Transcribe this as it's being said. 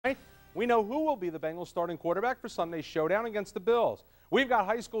we know who will be the Bengals starting quarterback for Sunday's showdown against the Bills. We've got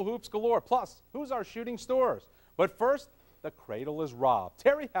high school hoops galore, plus who's our shooting stars. But first, the cradle is robbed.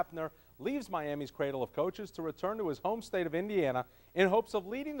 Terry Hoeppner leaves Miami's cradle of coaches to return to his home state of Indiana in hopes of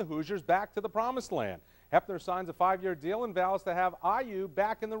leading the Hoosiers back to the promised land. Hoeppner signs a 5-year deal and vows to have IU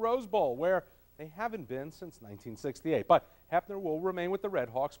back in the Rose Bowl, where they haven't been since 1968. But Hoeppner will remain with the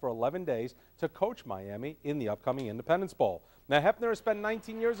Redhawks for 11 days to coach Miami in the upcoming Independence Bowl. Now, Hoeppner has spent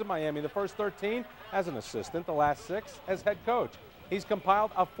 19 years in Miami, the first 13 as an assistant, the last 6 as head coach. He's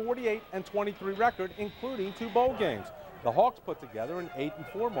compiled a 48-23 record, including 2 bowl games. The Hawks put together an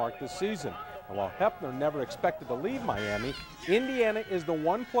 8-4 mark this season. And while Hoeppner never expected to leave Miami, Indiana is the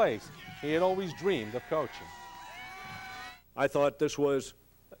one place he had always dreamed of coaching. I thought this was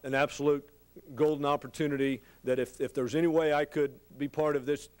an absolute golden opportunity, that if there's any way I could be part of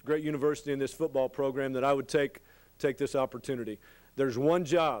this great university and this football program, that I would take this opportunity. There's one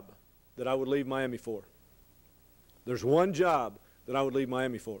job that I would leave Miami for. There's one job that I would leave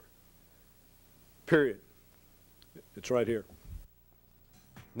Miami for. Period. It's right here.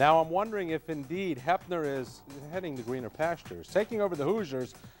 Now I'm wondering if indeed Hoeppner is heading to greener pastures, taking over the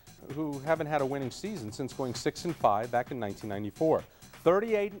Hoosiers, who haven't had a winning season since going 6-5 back in 1994.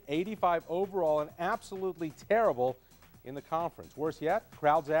 38-85 overall, and absolutely terrible in the conference. Worse yet,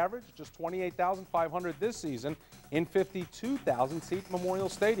 crowds average just 28,500 this season in 52,000-seat Memorial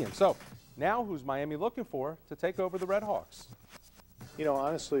Stadium. So now who's Miami looking for to take over the Redhawks? You know,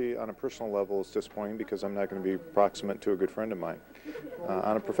 honestly, on a personal level, it's disappointing because I'm not going to be proximate to a good friend of mine.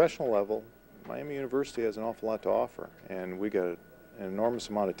 On a professional level, Miami University has an awful lot to offer, and we got an enormous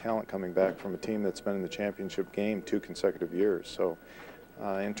amount of talent coming back from a team that's been in the championship game 2 consecutive years. So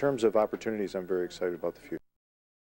in terms of opportunities, I'm very excited about the future.